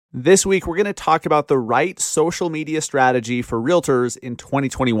This week, we're going to talk about the right social media strategy for realtors in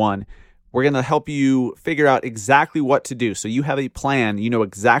 2021. We're going to help you figure out exactly what to do. So you have a plan, you know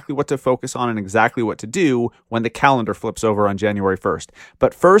exactly what to focus on and exactly what to do when the calendar flips over on January 1st.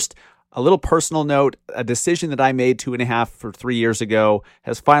 But first, a little personal note, a decision that I made 2.5 or 3 years ago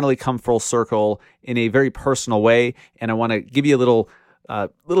has finally come full circle in a very personal way. And I want to give you a little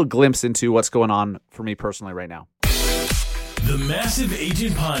glimpse into what's going on for me personally right now. The Massive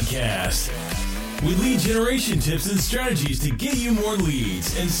Agent Podcast, with lead generation tips and strategies to get you more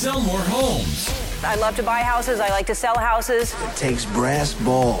leads and sell more homes. I love to buy houses. I like to sell houses. It takes brass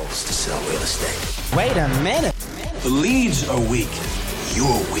balls to sell real estate. Wait a minute. The leads are weak.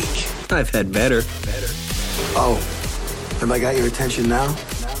 You're weak. I've had better. Oh, have I got your attention now?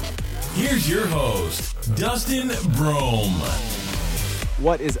 Here's your host, Dustin Brome.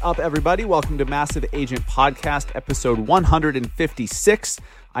 What is up, everybody? Welcome to Massive Agent Podcast, episode 156.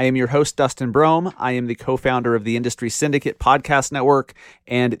 I am your host, Dustin Brome. I am the co-founder of the Industry Syndicate Podcast Network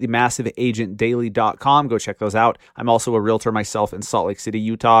and the MassiveAgentDaily.com. Go check those out. I'm also a realtor myself in Salt Lake City,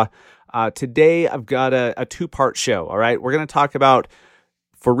 Utah. Today, I've got a two-part show, all right? We're going to talk about,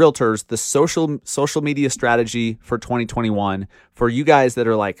 for realtors, the social media strategy for 2021. For you guys that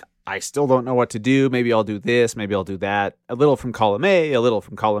are like, I still don't know what to do. Maybe I'll do this. Maybe I'll do that. A little from column A, a little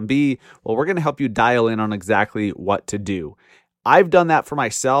from column B. Well, we're going to help you dial in on exactly what to do. I've done that for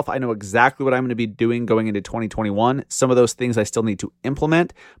myself. I know exactly what I'm going to be doing going into 2021. Some of those things I still need to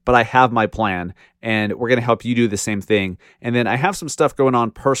implement, but I have my plan, and we're going to help you do the same thing. And then I have some stuff going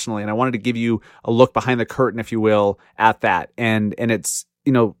on personally, and I wanted to give you a look behind the curtain, if you will, at that. And it's,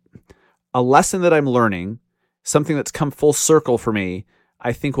 a lesson that I'm learning, something that's come full circle for me,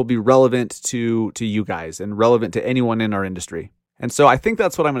 I think will be relevant to you guys and relevant to anyone in our industry. And so I think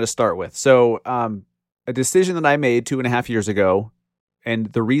that's what I'm going to start with. So a decision that I made 2.5 years ago, and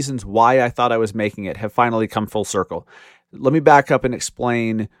the reasons why I thought I was making it have finally come full circle. Let me back up and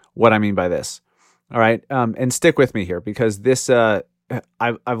explain what I mean by this. All right. And stick with me here, because this, I've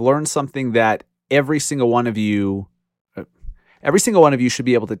learned something that every single one of you should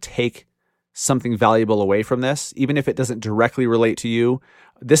be able to take something valuable away from this, even if it doesn't directly relate to you.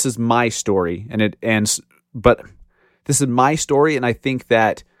 This is my story, but this is my story, and I think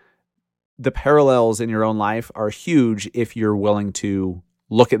that the parallels in your own life are huge if you're willing to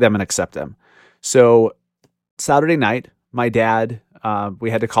look at them and accept them. So Saturday night, my dad,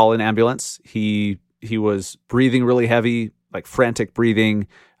 we had to call an ambulance. He was breathing really heavy, like frantic breathing.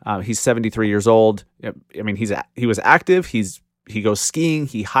 He's 73 years old. I mean, he was active. He goes skiing,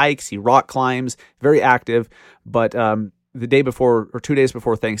 he hikes, he rock climbs, very active. But the day before, or 2 days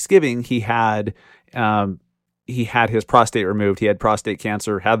before Thanksgiving, he had his prostate removed. He had prostate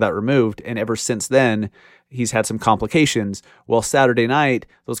cancer, had that removed, and ever since then, he's had some complications. Well, Saturday night,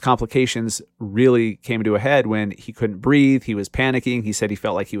 those complications really came to a head when he couldn't breathe. He was panicking. He said he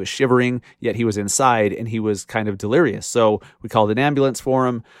felt like he was shivering, yet he was inside, and he was kind of delirious. So we called an ambulance for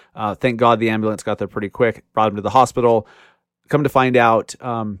him. Thank God the ambulance got there pretty quick, brought him to the hospital. Come to find out,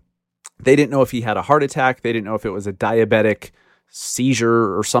 they didn't know if he had a heart attack. They didn't know if it was a diabetic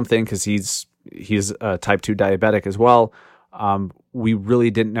seizure or something, because he's a type 2 diabetic as well. We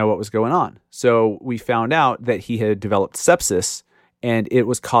really didn't know what was going on. So we found out that he had developed sepsis, and it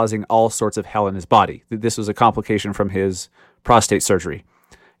was causing all sorts of hell in his body. This was a complication from his prostate surgery.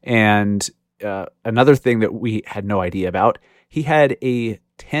 And another thing that we had no idea about, he had a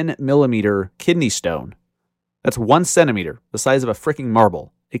 10 millimeter kidney stone. That's 1 centimeter, the size of a freaking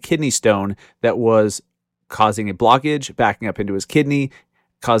marble, a kidney stone that was causing a blockage, backing up into his kidney,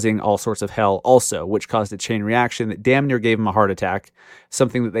 causing all sorts of hell also, which caused a chain reaction that damn near gave him a heart attack,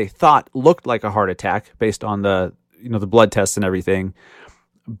 something that they thought looked like a heart attack based on the blood tests and everything.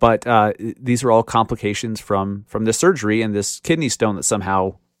 But these are all complications from the surgery and this kidney stone that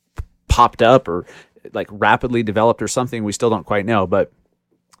somehow popped up or like rapidly developed or something. We still don't quite know, but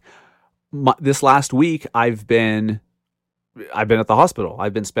this last week, I've been at the hospital.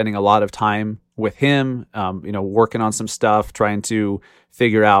 I've been spending a lot of time with him, working on some stuff, trying to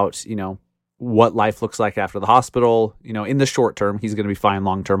figure out, what life looks like after the hospital. In the short term, he's going to be fine.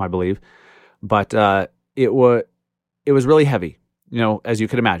 Long term, I believe, but it was really heavy. As you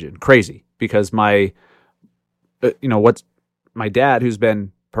could imagine, crazy, because my dad, who's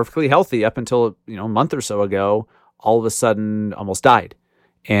been perfectly healthy up until a month or so ago, all of a sudden almost died,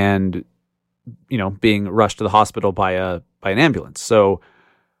 and being rushed to the hospital by an ambulance. So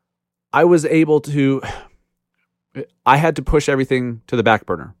I had to push everything to the back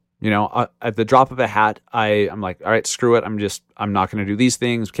burner. At the drop of a hat, I'm like, all right, screw it. I'm not going to do these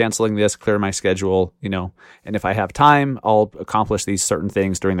things, canceling this, clear my schedule, and if I have time, I'll accomplish these certain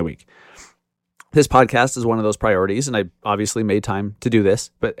things during the week. This podcast is one of those priorities, and I obviously made time to do this,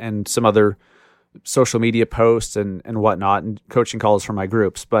 and some other social media posts and whatnot, and coaching calls for my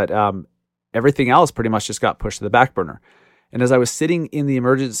groups. But everything else pretty much just got pushed to the back burner. And as I was sitting in the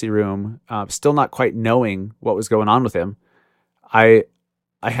emergency room, still not quite knowing what was going on with him, I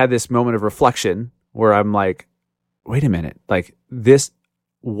had this moment of reflection where I'm like, wait a minute, like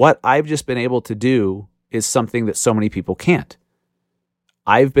what I've just been able to do is something that so many people can't.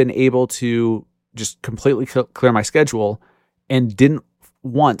 I've been able to just completely clear my schedule and didn't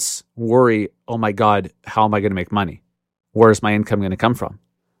once worry, oh my God, how am I going to make money? Where's my income going to come from?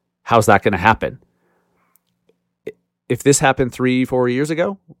 How's that going to happen? If this happened 3-4 years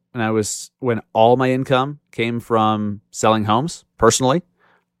ago, when all my income came from selling homes personally,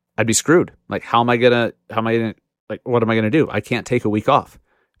 I'd be screwed. Like, what am I going to do? I can't take a week off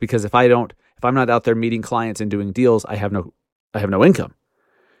because if I'm not out there meeting clients and doing deals, I have no income.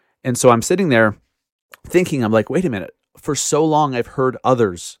 And so I'm sitting there thinking, I'm like, wait a minute. For so long, I've heard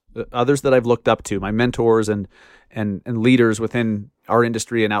others that I've looked up to, my mentors and leaders within our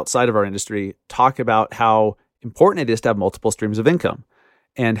industry and outside of our industry, talk about how important it is to have multiple streams of income,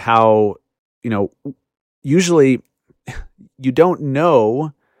 and how, usually you don't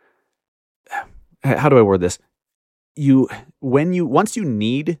know. How do I word this? Once you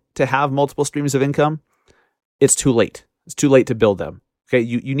need to have multiple streams of income, it's too late. It's too late to build them. Okay,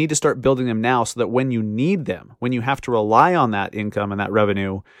 you need to start building them now so that when you need them, when you have to rely on that income and that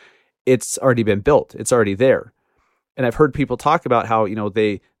revenue, it's already been built. It's already there. And I've heard people talk about how,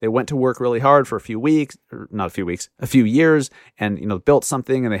 they went to work really hard for a few years, and, built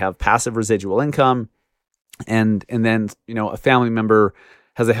something, and they have passive residual income. And then, a family member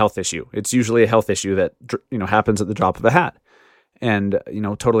has a health issue. It's usually a health issue that, happens at the drop of a hat, and,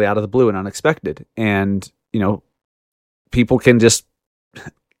 totally out of the blue and unexpected. And, people can just,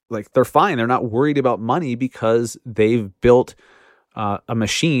 they're fine. They're not worried about money because they've built a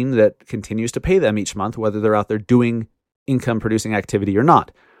machine that continues to pay them each month, whether they're out there doing income producing activity or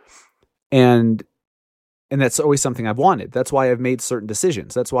not. And that's always something I've wanted. That's why I've made certain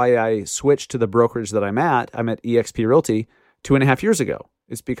decisions. That's why I switched to the brokerage that I'm at eXp Realty 2.5 years ago.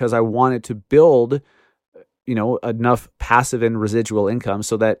 It's because I wanted to build, enough passive and residual income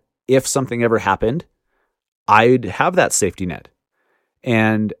so that if something ever happened, I'd have that safety net.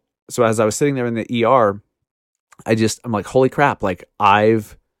 And so as I was sitting there in the ER, I'm like, holy crap,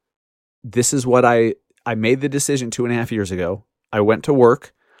 this is what I made the decision 2.5 years ago. I went to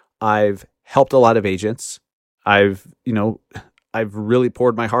work. I've helped a lot of agents. I've really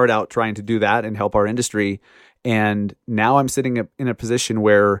poured my heart out trying to do that and help our industry. And now I'm sitting in a position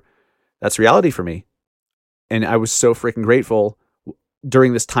where that's reality for me. And I was so freaking grateful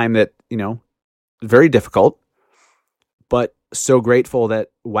during this time that, very difficult, but so grateful that,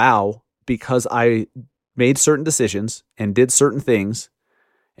 wow, because I made certain decisions and did certain things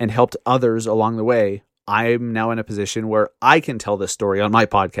and helped others along the way, I'm now in a position where I can tell this story on my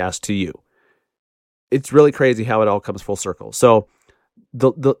podcast to you. It's really crazy how it all comes full circle. So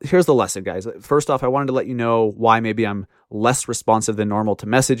here's the lesson, guys. First off, I wanted to let you know why maybe I'm less responsive than normal to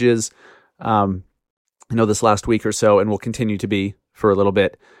messages, this last week or so, and will continue to be for a little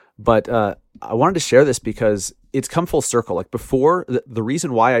bit. But I wanted to share this because it's come full circle. Like before, the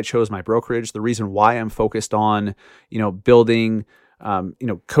reason why I chose my brokerage, the reason why I'm focused on, building,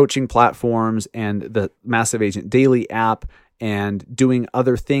 coaching platforms and the Massive Agent Daily app and doing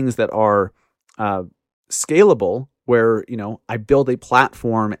other things that are scalable, where, I build a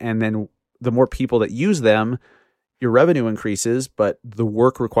platform and then the more people that use them, your revenue increases, but the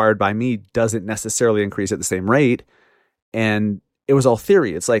work required by me doesn't necessarily increase at the same rate. And it was all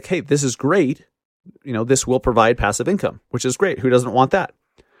theory. It's like, hey, this is great. This will provide passive income, which is great. Who doesn't want that?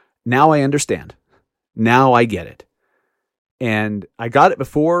 Now I understand. Now I get it. And I got it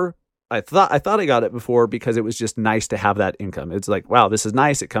before. I thought I got it before because it was just nice to have that income. It's like, wow, this is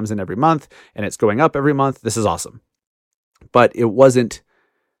nice. It comes in every month and it's going up every month. This is awesome. But it wasn't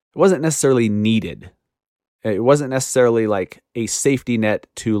necessarily needed. It wasn't necessarily like a safety net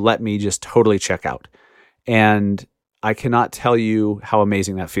to let me just totally check out. And I cannot tell you how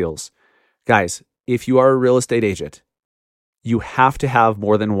amazing that feels. Guys, if you are a real estate agent, you have to have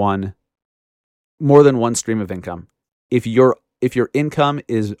more than one stream of income. If your income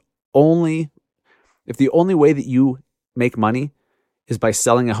is if the only way that you make money is by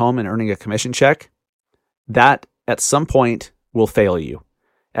selling a home and earning a commission check, that at some point will fail you.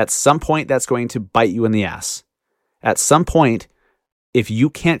 At some point, that's going to bite you in the ass. At some point, if you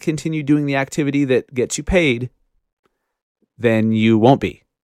can't continue doing the activity that gets you paid, then you won't be.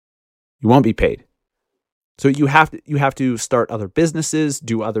 You won't be paid. So you have to start other businesses,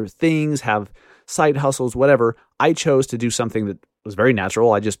 do other things, have side hustles, whatever. I chose to do something that was very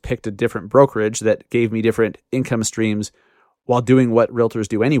natural. I just picked a different brokerage that gave me different income streams while doing what realtors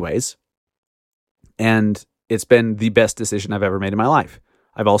do anyways. And it's been the best decision I've ever made in my life.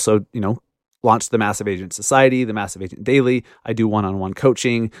 I've also, launched the Massive Agent Society, the Massive Agent Daily. I do one-on-one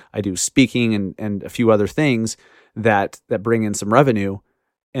coaching. I do speaking and a few other things that bring in some revenue.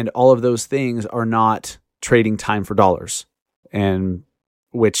 And all of those things are not trading time for dollars. And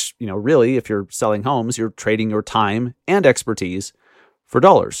which, really, if you're selling homes, you're trading your time and expertise for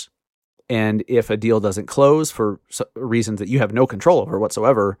dollars. And if a deal doesn't close for reasons that you have no control over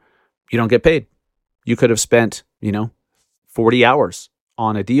whatsoever, you don't get paid. You could have spent, 40 hours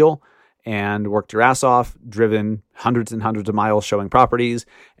on a deal and worked your ass off, driven hundreds and hundreds of miles showing properties.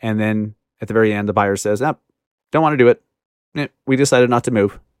 And then at the very end, the buyer says, don't want to do it. We decided not to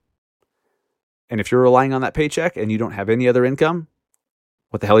move. And if you're relying on that paycheck and you don't have any other income,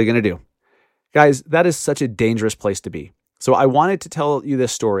 what the hell are you going to do? Guys, that is such a dangerous place to be. So I wanted to tell you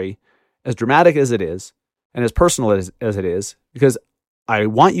this story, as dramatic as it is, and as personal as it is, because I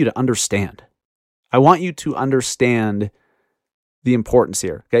want you to understand. I want you to understand the importance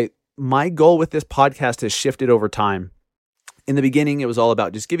here. Okay. My goal with this podcast has shifted over time. In the beginning, it was all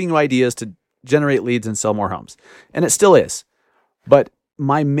about just giving you ideas to generate leads and sell more homes. And it still is. But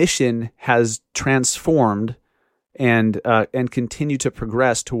my mission has transformed and continue to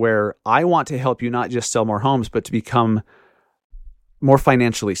progress to where I want to help you not just sell more homes, but to become more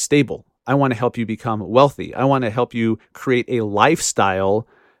financially stable. I want to help you become wealthy. I want to help you create a lifestyle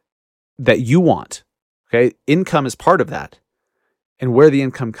that you want. Okay? Income is part of that. And where the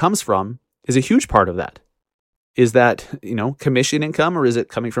income comes from is a huge part of that. Is that, commission income, or is it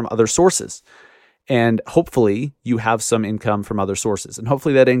coming from other sources? And hopefully you have some income from other sources. And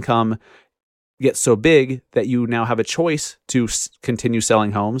hopefully that income gets so big that you now have a choice to continue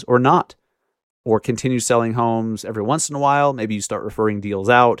selling homes or not. Or continue selling homes every once in a while. Maybe you start referring deals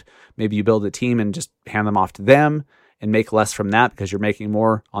out. Maybe you build a team and just hand them off to them and make less from that because you're making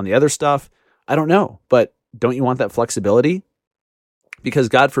more on the other stuff. I don't know. But don't you want that flexibility? Because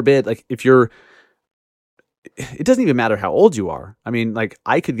God forbid, it doesn't even matter how old you are. I mean,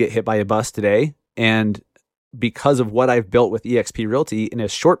 I could get hit by a bus today, and because of what I've built with eXp Realty in a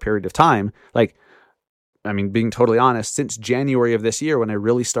short period of time, being totally honest, since January of this year, when I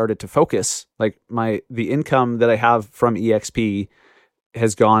really started to focus, the income that I have from eXp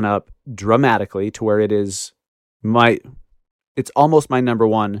has gone up dramatically to where it's almost my number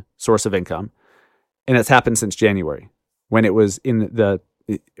one source of income. And it's happened since January, when it was it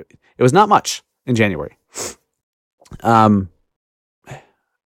was not much in January.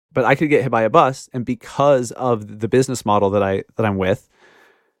 But I could get hit by a bus, and because of the business model that I'm with,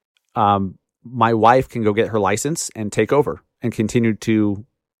 my wife can go get her license and take over and continue to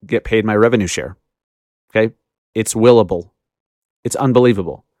get paid my revenue share. Okay. It's willable. It's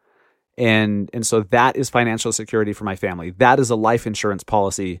unbelievable. And so that is financial security for my family. That is a life insurance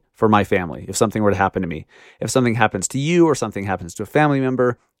policy for my family. If something were to happen to me, if something happens to you or something happens to a family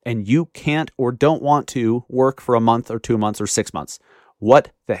member and you can't or don't want to work for a month or 2 months or 6 months,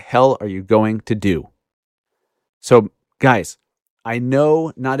 what the hell are you going to do? So guys, I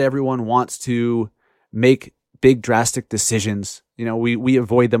know not everyone wants to make big drastic decisions. We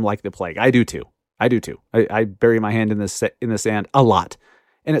avoid them like the plague. I do too. I bury my hand in the sand a lot.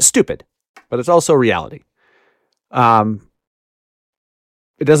 And it's stupid, but it's also reality. It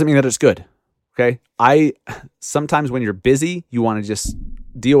doesn't mean that it's good. Okay. Sometimes when you're busy, you want to just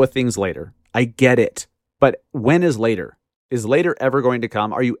deal with things later. I get it. But when is later? Is later ever going to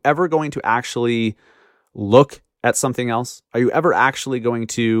come? Are you ever going to actually look at something else? Are you ever actually going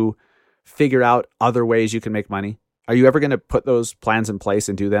to figure out other ways you can make money? Are you ever going to put those plans in place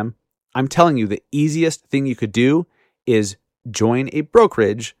and do them? I'm telling you, the easiest thing you could do is join a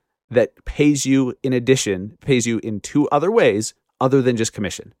brokerage that pays you in 2 other ways other than just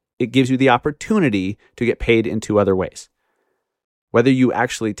commission. It gives you the opportunity to get paid in 2 other ways. Whether you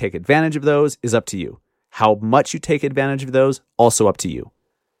actually take advantage of those is up to you. How much you take advantage of those, also up to you.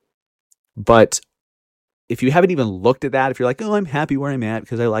 But if you haven't even looked at that, if you're like, I'm happy where I'm at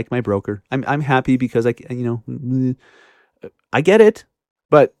because I like my broker. I'm happy because I get it,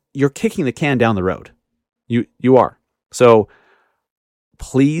 but you're kicking the can down the road. You are. So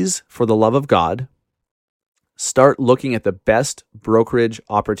please, for the love of God, start looking at the best brokerage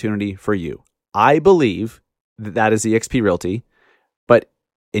opportunity for you. I believe that is eXp Realty,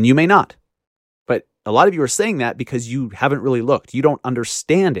 and you may not. But a lot of you are saying that because you haven't really looked. You don't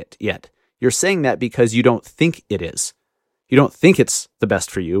understand it yet. You're saying that because you don't think it is. You don't think it's the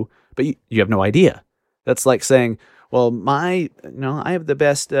best for you, but you have no idea. That's like saying, well, I have the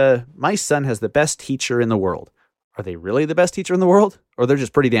best, my son has the best teacher in the world. Are they really the best teacher in the world? Or they're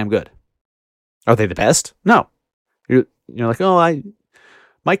just pretty damn good? Are they the best? No. You're like, oh,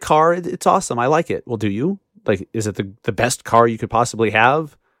 my car, it's awesome. I like it. Well, do you? Like, is it the best car you could possibly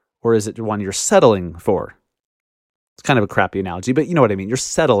have? Or is it the one you're settling for? It's kind of a crappy analogy, but you know what I mean. You're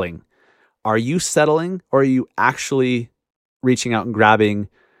settling. Are you settling, or are you actually reaching out and grabbing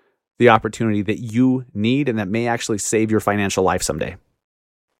the opportunity that you need and that may actually save your financial life someday?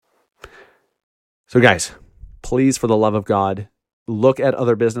 So guys, please, for the love of God, look at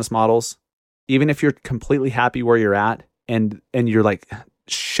other business models. Even if you're completely happy where you're at and you're like,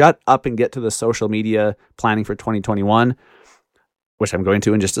 shut up and get to the social media planning for 2021, which I'm going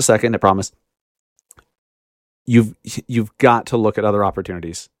to in just a second, I promise. You've got to look at other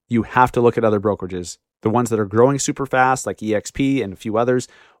opportunities. You have to look at other brokerages, the ones that are growing super fast, like EXP and a few others.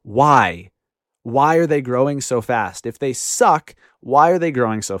 Why? Why are they growing so fast? If they suck, why are they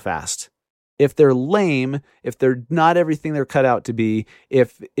growing so fast? If they're lame, if they're not everything they're cut out to be,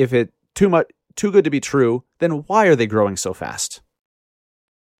 if it too good to be true, then why are they growing so fast?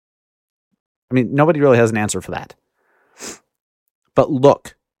 I mean, nobody really has an answer for that. But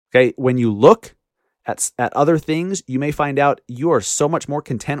look, okay, when you look at other things, you may find out you are so much more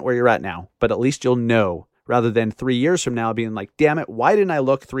content where you're at now, but at least you'll know, rather than 3 years from now being like, damn it, why didn't I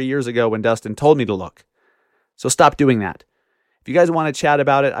look 3 years ago when Dustin told me to look? So stop doing that. If you guys want to chat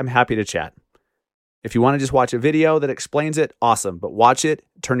about it, I'm happy to chat. If you want to just watch a video that explains it, awesome, but watch it,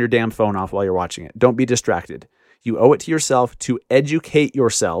 turn your damn phone off while you're watching it. Don't be distracted. You owe it to yourself to educate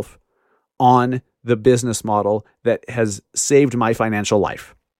yourself on the business model that has saved my financial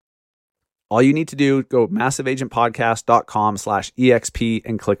life. All you need to do, go massiveagentpodcast.com/EXP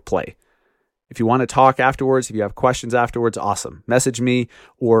and click play. If you want to talk afterwards, if you have questions afterwards, awesome. Message me,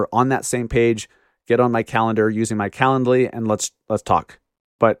 or on that same page, get on my calendar using my Calendly and let's talk.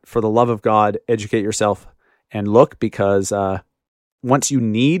 But for the love of God, educate yourself and look, because once you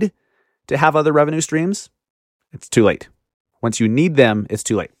need to have other revenue streams, it's too late. Once you need them, it's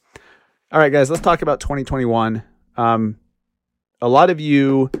too late. All right, guys, let's talk about 2021. A lot of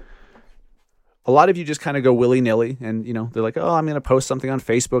you just kind of go willy-nilly, and they're like, oh, I'm going to post something on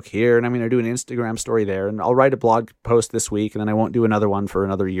Facebook here, and I'm going to do an Instagram story there, and I'll write a blog post this week, and then I won't do another one for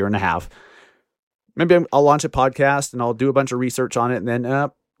another year and a half. Maybe I'll launch a podcast and I'll do a bunch of research on it, and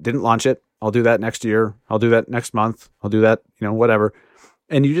then didn't launch it. I'll do that next year. I'll do that next month. I'll do that, whatever.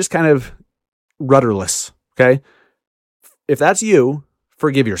 And you just kind of rudderless, okay? If that's you,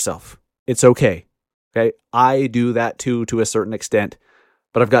 forgive yourself. It's okay, okay? I do that too, to a certain extent,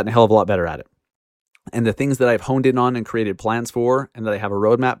 but I've gotten a hell of a lot better at it. And the things that I've honed in on and created plans for, and that I have a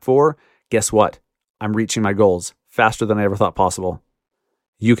roadmap for, guess what? I'm reaching my goals faster than I ever thought possible.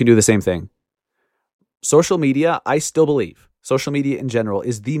 You can do the same thing. Social media, I still believe, social media in general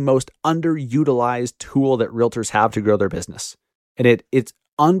is the most underutilized tool that realtors have to grow their business. And it's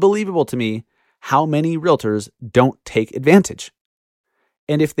unbelievable to me how many realtors don't take advantage.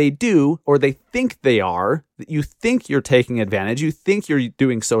 And if they do, or they think they are, you think you're taking advantage, you think you're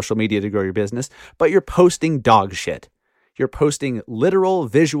doing social media to grow your business, but you're posting dog shit. You're posting literal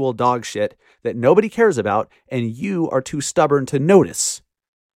visual dog shit that nobody cares about, and you are too stubborn to notice.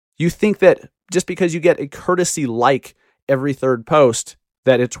 You think that just because you get a courtesy like every third post,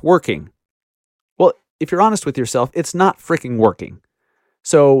 that it's working. Well, if you're honest with yourself, it's not freaking working.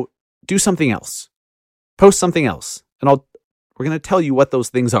 So do something else. Post something else. And we're going to tell you what those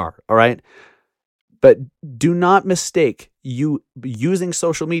things are, all right? But do not mistake you using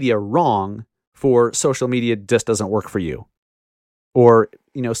social media wrong for social media just doesn't work for you. Or,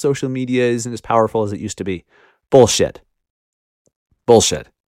 social media isn't as powerful as it used to be. Bullshit. Bullshit.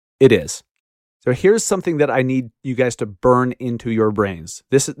 It is. So here's something that I need you guys to burn into your brains.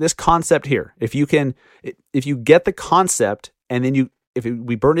 This concept here. If you get the concept, and then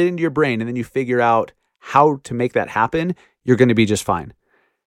we burn it into your brain, and then you figure out how to make that happen, you're going to be just fine.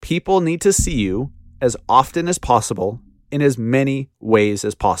 People need to see you as often as possible, in as many ways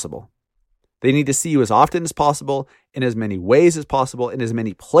as possible. They need to see you as often as possible, in as many ways as possible, in as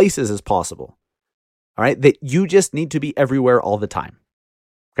many places as possible. All right? That you just need to be everywhere all the time.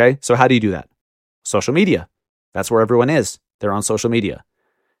 Okay? So how do you do that? Social media. That's where everyone is. They're on social media.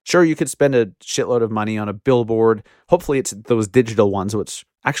 Sure, you could spend a shitload of money on a billboard. Hopefully it's those digital ones, which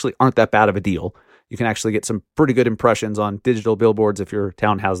actually aren't that bad of a deal. You can actually get some pretty good impressions on digital billboards if your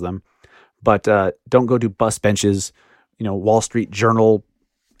town has them. But don't go do bus benches, Wall Street Journal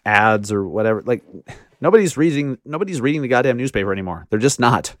ads or whatever. Like nobody's reading the goddamn newspaper anymore. They're just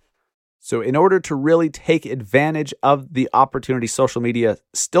not. So in order to really take advantage of the opportunity social media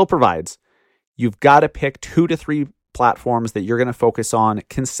still provides, you've got to pick 2 to 3 platforms that you're going to focus on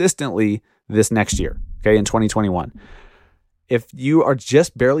consistently this next year, okay, in 2021. If you are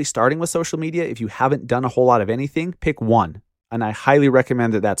just barely starting with social media, if you haven't done a whole lot of anything, pick one. And I highly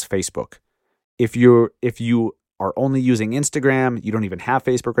recommend that that's Facebook. If you are only using Instagram, you don't even have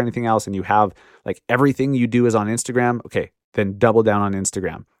Facebook or anything else, and you have like everything you do is on Instagram, okay, then double down on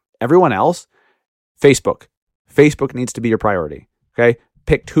Instagram. Everyone else, Facebook. Facebook needs to be your priority, okay?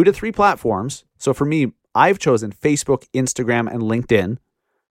 Pick 2 to 3 platforms. So for me, I've chosen Facebook, Instagram, and LinkedIn.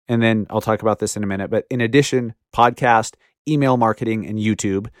 And then I'll talk about this in a minute. But in addition, podcast, email marketing, and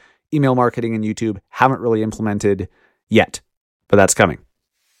YouTube. Email marketing and YouTube haven't really implemented yet, but that's coming.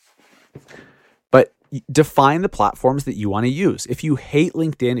 But define the platforms that you want to use. If you hate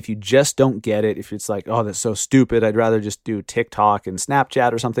LinkedIn, if you just don't get it, if it's like, oh, that's so stupid, I'd rather just do TikTok and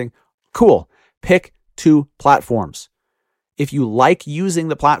Snapchat or something, cool. Pick 2 platforms. If you like using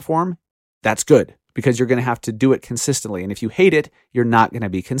the platform, that's good because you're going to have to do it consistently. And if you hate it, you're not going to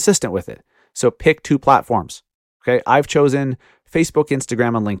be consistent with it. So pick 2 platforms. Okay. I've chosen Facebook,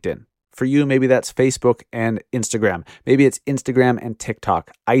 Instagram, and LinkedIn. For you, maybe that's Facebook and Instagram. Maybe it's Instagram and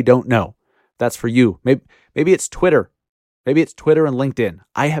TikTok. I don't know. That's for you. Maybe it's Twitter. Maybe it's Twitter and LinkedIn.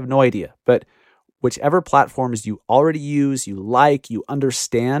 I have no idea. But whichever platforms you already use, you like, you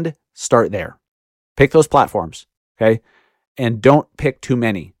understand, start there. Pick those platforms. Okay. And don't pick too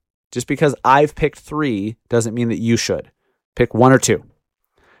many. Just because I've picked 3 doesn't mean that you should. Pick 1 or 2.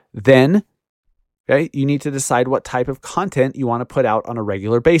 Then, okay, you need to decide what type of content you want to put out on a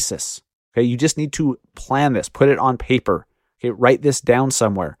regular basis. Okay, you just need to plan this, put it on paper. Okay, write this down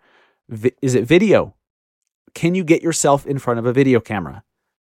somewhere. Is it video? Can you get yourself in front of a video camera?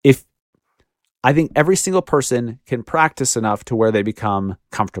 I think every single person can practice enough to where they become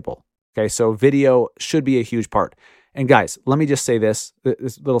comfortable. Okay, so video should be a huge part. And guys, let me just say this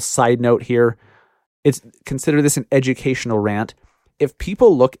little side note here. Consider this an educational rant. If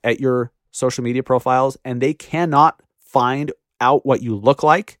people look at your social media profiles and they cannot find out what you look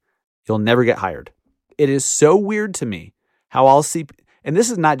like, you'll never get hired. It is so weird to me how I'll see, and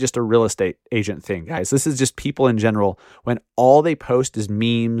this is not just a real estate agent thing, guys. This is just people in general, when all they post is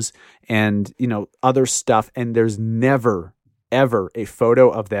memes and, other stuff, and there's never, ever a photo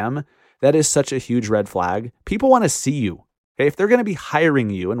of them. That is such a huge red flag. People want to see you. Okay? If they're going to be hiring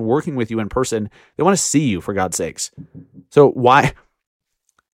you and working with you in person, they want to see you, for God's sakes. So why?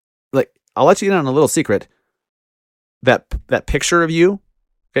 Like, I'll let you in on a little secret. That picture of you,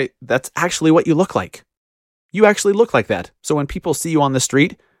 okay, that's actually what you look like. You actually look like that. So when people see you on the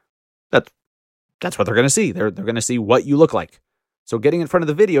street, that's what they're going to see. They're going to see what you look like. So getting in front of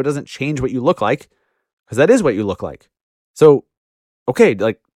the video doesn't change what you look like, because that is what you look like. So, okay,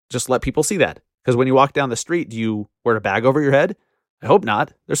 just let people see that. Because when you walk down the street, do you wear a bag over your head? I hope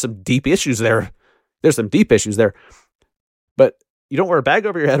not. There's some deep issues there. But you don't wear a bag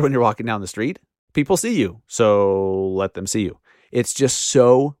over your head when you're walking down the street. People see you. So let them see you. It's just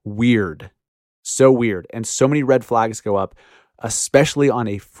so weird. So weird. And so many red flags go up, especially on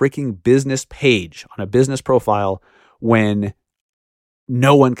a freaking business page, on a business profile, when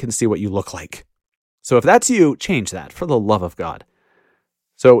no one can see what you look like. So if that's you, change that, for the love of God.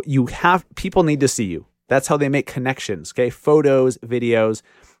 So people need to see you. That's how they make connections, okay? Photos, videos.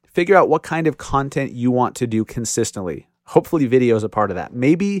 Figure out what kind of content you want to do consistently. Hopefully video is a part of that.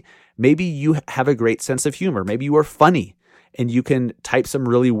 Maybe you have a great sense of humor. Maybe you are funny and you can type some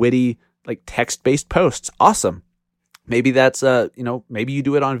really witty, like text-based posts. Awesome. Maybe that's, maybe you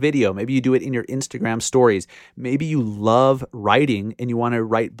do it on video. Maybe you do it in your Instagram stories. Maybe you love writing and you want to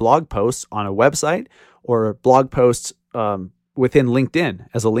write blog posts on a website, or blog posts, within LinkedIn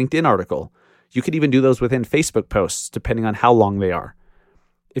as a LinkedIn article. You could even do those within Facebook posts, depending on how long they are.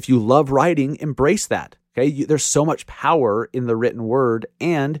 If you love writing, embrace that. Okay, there's so much power in the written word,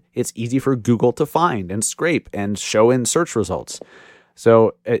 and it's easy for Google to find and scrape and show in search results.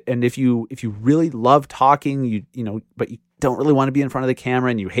 So, and if you really love talking, but you don't really want to be in front of the camera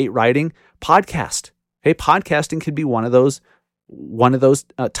and you hate writing, podcast. Hey, podcasting could be one of those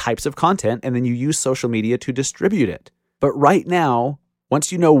types of content, and then you use social media to distribute it. But right now,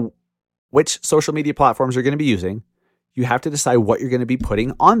 once you know which social media platforms you're going to be using, you have to decide what you're going to be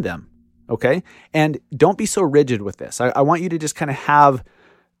putting on them. Okay? And don't be so rigid with this. I want you to just kind of have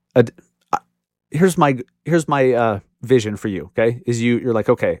here's my vision for you. Okay? You're like,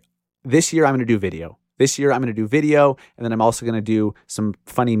 okay, this year I'm going to do video. And then I'm also going to do some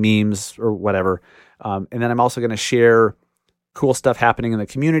funny memes or whatever. And then I'm also going to share cool stuff happening in the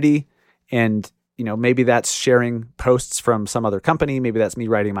community. And, maybe that's sharing posts from some other company. Maybe that's me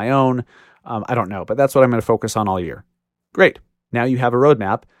writing my own. I don't know, but that's what I'm going to focus on all year. Great. Now you have a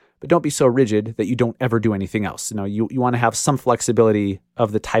roadmap, but don't be so rigid that you don't ever do anything else. You want to have some flexibility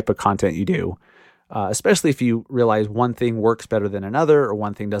of the type of content you do, especially if you realize one thing works better than another, or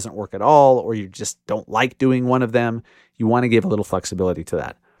one thing doesn't work at all, or you just don't like doing one of them. You want to give a little flexibility to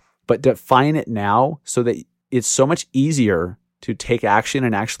that, but define it now so that it's so much easier to take action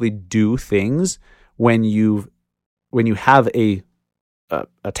and actually do things when you have a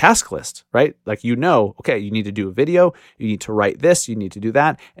task list, right? Like, okay, you need to do a video, you need to write this, you need to do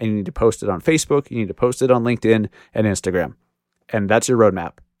that, and you need to post it on Facebook, you need to post it on LinkedIn and Instagram. And that's your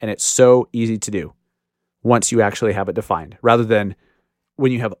roadmap. And it's so easy to do once you actually have it defined, rather than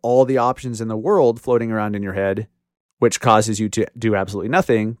when you have all the options in the world floating around in your head, which causes you to do absolutely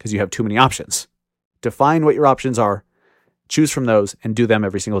nothing because you have too many options. Define what your options are, choose from those, and do them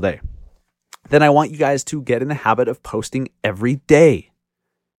every single day. Then I want you guys to get in the habit of posting every day.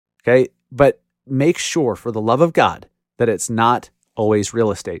 Okay? But make sure, for the love of God, that it's not always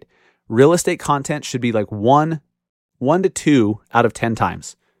real estate. Real estate content should be like 1 to 2 out of 10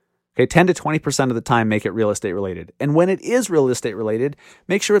 times. Okay, 10 to 20% of the time, make it real estate related. And when it is real estate related,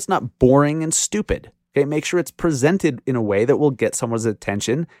 make sure it's not boring and stupid. Okay, make sure it's presented in a way that will get someone's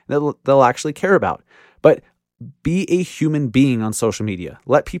attention that they'll actually care about. But be a human being on social media.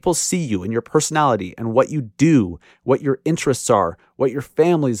 Let people see you and your personality and what you do, what your interests are, what your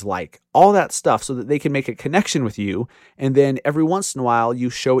family's like, all that stuff, so that they can make a connection with you. And then every once in a while,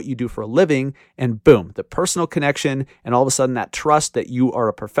 you show what you do for a living, and boom, the personal connection, and all of a sudden that trust that you are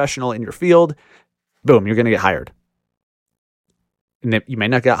a professional in your field, boom, you're going to get hired. And you may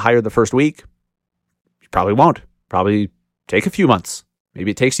not get hired the first week. You probably won't. Probably take a few months. Maybe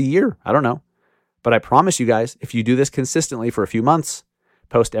it takes a year. I don't know. But I promise you guys, if you do this consistently for a few months,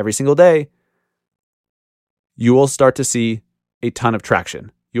 post every single day, you will start to see a ton of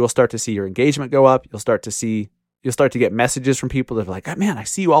traction. You will start to see your engagement go up. You'll start to get messages from people that are like, oh, man, I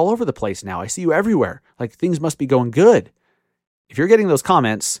see you all over the place now. I see you everywhere. Like, things must be going good. If you're getting those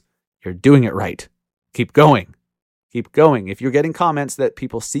comments, you're doing it right. Keep going. Keep going. If you're getting comments that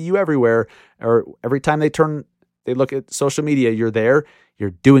people see you everywhere, or every time they look at social media, you're there,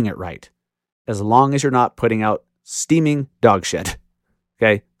 you're doing it right. As long as you're not putting out steaming dog shit.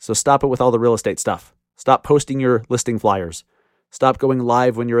 Okay? So stop it with all the real estate stuff. Stop posting your listing flyers. Stop going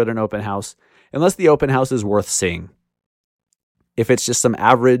live when you're at an open house, unless the open house is worth seeing. If it's just some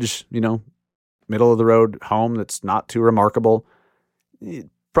average, middle of the road home that's not too remarkable, you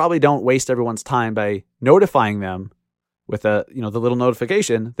probably don't waste everyone's time by notifying them with the little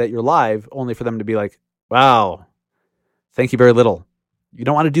notification that you're live, only for them to be like, wow, thank you very little. You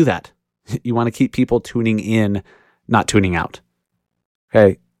don't want to do that. You want to keep people tuning in, not tuning out.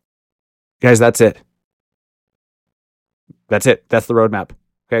 Okay. Guys, that's it. That's it. That's the roadmap.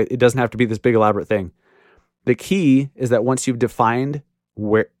 Okay. It doesn't have to be this big elaborate thing. The key is that once you've defined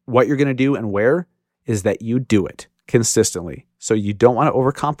what you're going to do and where, is that you do it consistently. So you don't want to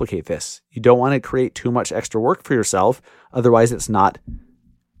overcomplicate this. You don't want to create too much extra work for yourself. Otherwise it's not,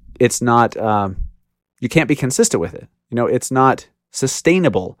 you can't be consistent with it. It's not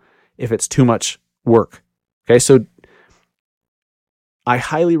sustainable if it's too much work. Okay, so I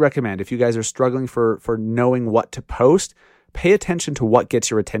highly recommend, if you guys are struggling for knowing what to post, pay attention to what gets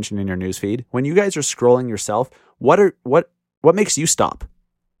your attention in your newsfeed. When you guys are scrolling yourself, what makes you stop?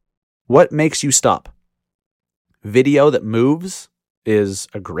 What makes you stop? Video that moves is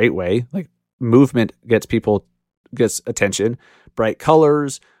a great way. Like, movement gets attention. Bright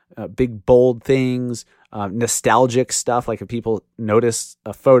colors, big bold things, nostalgic stuff. Like if people notice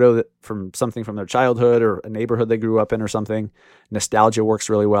a photo from something from their childhood or a neighborhood they grew up in or something, nostalgia works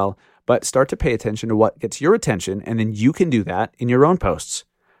really well. But start to pay attention to what gets your attention, and then you can do that in your own posts.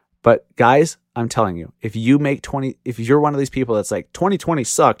 But guys, I'm telling you, if you're one of these people that's like, 2020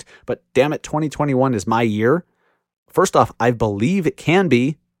 sucked, but damn it, 2021 is my year. First off, I believe it can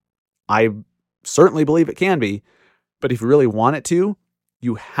be. I certainly believe it can be. But if you really want it to,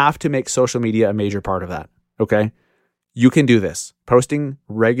 you have to make social media a major part of that. Okay? You can do this. Posting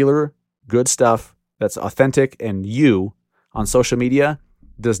regular, good stuff that's authentic and you on social media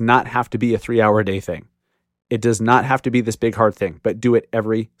does not have to be a 3-hour-a-day thing. It does not have to be this big, hard thing, but do it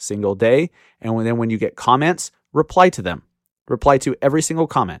every single day. And when you get comments, reply to them. Reply to every single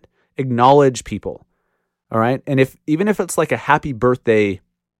comment. Acknowledge people. All right? And even if it's like a happy birthday,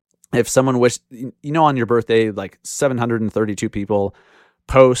 if someone wished, on your birthday, like 732 people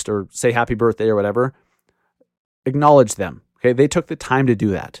post or say happy birthday or whatever, acknowledge them. Okay. They took the time to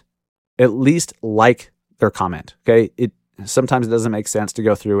do that. At least like their comment. Okay. Sometimes it doesn't make sense to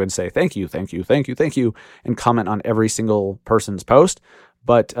go through and say, thank you, and comment on every single person's post.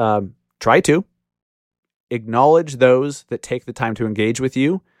 But try to acknowledge those that take the time to engage with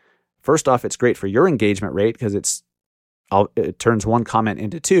you. First off, it's great for your engagement rate because it turns one comment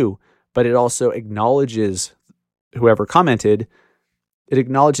into two, but it also acknowledges whoever commented. It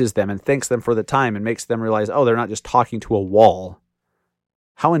acknowledges them and thanks them for the time and makes them realize, oh, they're not just talking to a wall.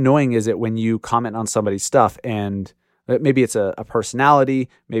 How annoying is it when you comment on somebody's stuff and maybe it's a personality,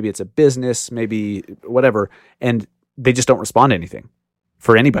 maybe it's a business, maybe whatever, and they just don't respond to anything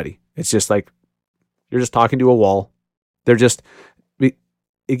for anybody. It's just like, you're just talking to a wall.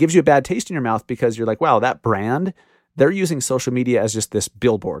 It gives you a bad taste in your mouth because you're like, wow, that brand, they're using social media as just this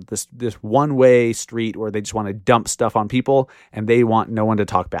billboard, this one-way street where they just want to dump stuff on people and they want no one to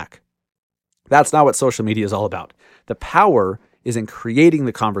talk back. That's not what social media is all about. The power is in creating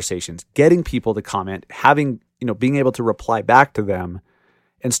the conversations, getting people to comment, being able to reply back to them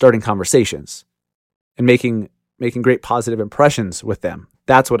and starting conversations and making great positive impressions with them.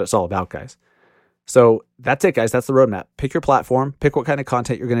 That's what it's all about, guys. So that's it, guys. That's the roadmap. Pick your platform, pick what kind of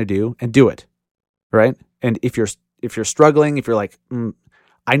content you're going to do and do it. Right. And if you're struggling, if you're like,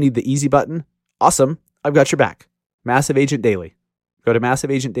 I need the easy button, awesome. I've got your back. Massive Agent Daily. Go to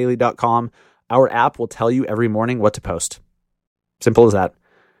massiveagentdaily.com. Our app will tell you every morning what to post. Simple as that.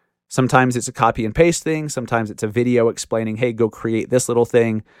 Sometimes it's a copy and paste thing. Sometimes it's a video explaining, hey, go create this little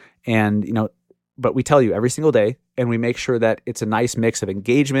thing. And, but we tell you every single day, and we make sure that it's a nice mix of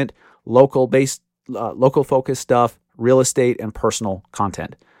engagement, local focused stuff, real estate, and personal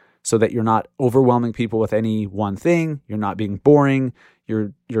content, so that you're not overwhelming people with any one thing. You're not being boring.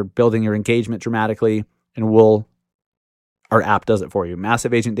 You're building your engagement dramatically, and our app does it for you.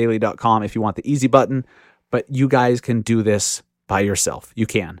 MassiveAgentDaily.com if you want the easy button, but you guys can do this by yourself. You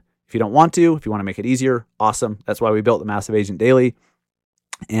can. If you don't want to, if you want to make it easier, awesome. That's why we built the Massive Agent Daily,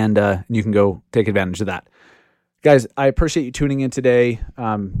 and you can go take advantage of that. Guys, I appreciate you tuning in today.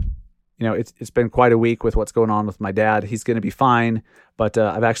 It's been quite a week with what's going on with my dad. He's going to be fine, but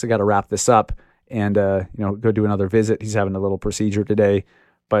I've actually got to wrap this up and go do another visit. He's having a little procedure today.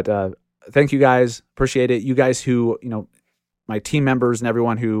 But thank you guys. Appreciate it. You guys who, my team members and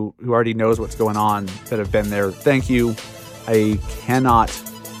everyone who already knows what's going on that have been there, thank you. I cannot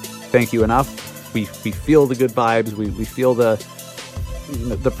thank you enough. We feel the good vibes. We feel the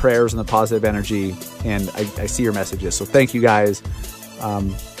prayers and the positive energy, and I see your messages. So thank you guys.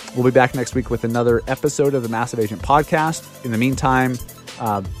 We'll be back next week with another episode of the Massive Agent Podcast. In the meantime,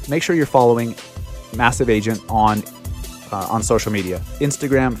 make sure you're following Massive Agent on social media,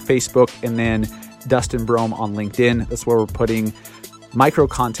 Instagram, Facebook, and then Dustin Brome on LinkedIn. That's where we're putting micro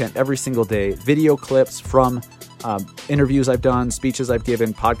content every single day, video clips from interviews I've done, speeches I've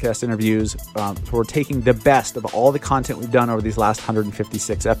given, podcast interviews. So we're taking the best of all the content we've done over these last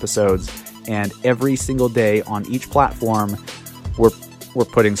 156 episodes, and every single day on each platform, we're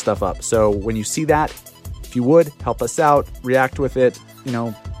putting stuff up. So when you see that, if you would help us out, react with it,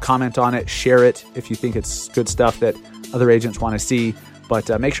 comment on it, share it if you think it's good stuff that other agents want to see.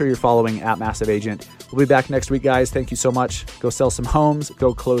 But make sure you're following at Massive Agent. We'll be back next week, guys. Thank you so much. Go sell some homes,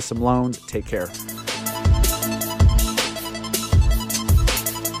 go close some loans. Take care.